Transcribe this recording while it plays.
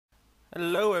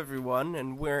Hello everyone,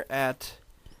 and we're at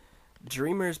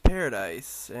Dreamer's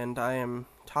Paradise, and I am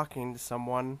talking to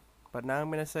someone, but now I'm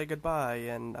going to say goodbye,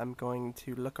 and I'm going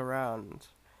to look around.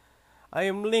 I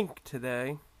am Link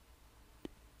today.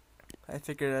 I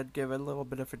figured I'd give a little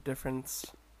bit of a difference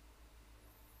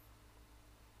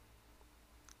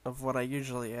of what I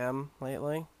usually am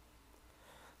lately.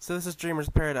 So this is Dreamer's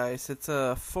Paradise. It's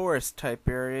a forest type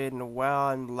area, and well,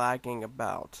 I'm lagging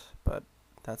about, but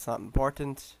that's not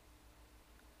important.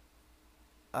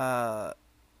 Uh,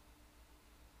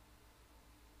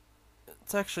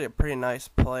 it's actually a pretty nice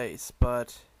place,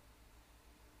 but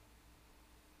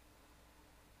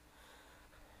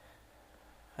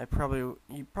you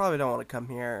probably don't want to come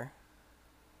here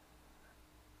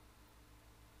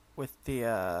with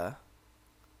the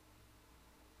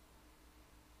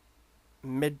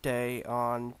midday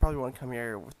on. You probably want to come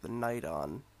here with the night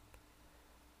on.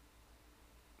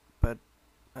 But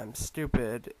I'm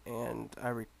stupid and I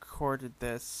recorded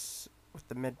this with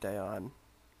the midday on.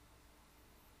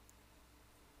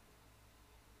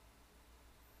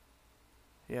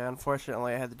 Yeah,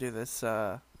 unfortunately I had to do this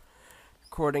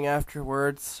recording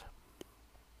afterwards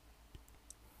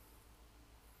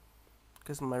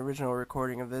because my original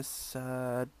recording of this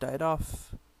died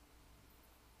off.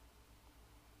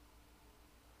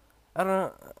 I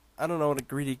don't I don't know what a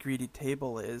greedy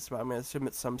table is, but I'm gonna assume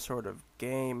it's some sort of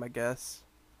game, I guess.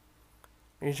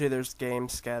 Usually there's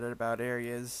games scattered about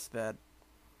areas that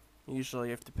usually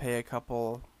you have to pay a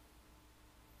couple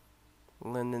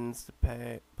linens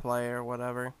to play or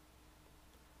whatever.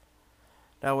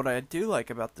 Now what I do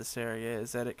like about this area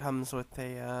is that it comes with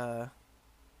a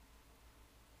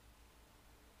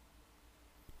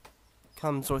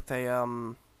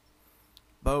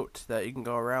boat that you can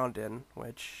go around in,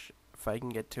 which if I can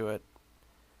get to it,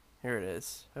 here it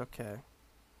is. Okay.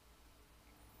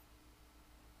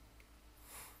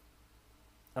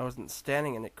 I wasn't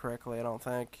standing in it correctly, I don't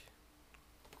think.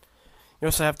 You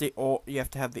also have you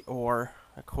have to have the oar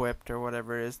equipped or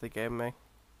whatever it is they gave me.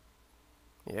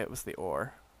 Yeah, it was the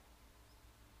oar.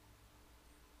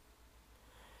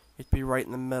 It'd be right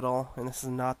in the middle, and this is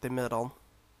not the middle.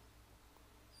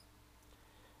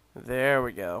 There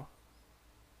we go.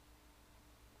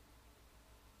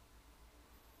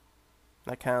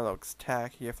 That kind of looks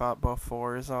tacky if I both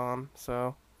fours on,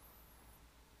 so.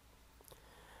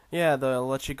 Yeah, they'll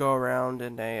let you go around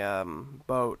in a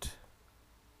boat.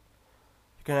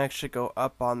 You can actually go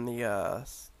up on the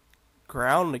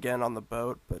ground again on the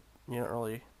boat, but you don't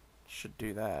really should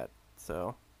do that.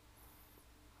 So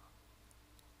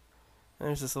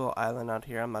there's this little island out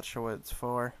here. I'm not sure what it's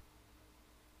for.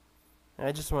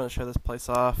 I just want to show this place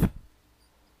off.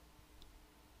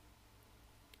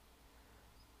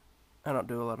 I don't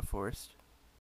do a lot of forest.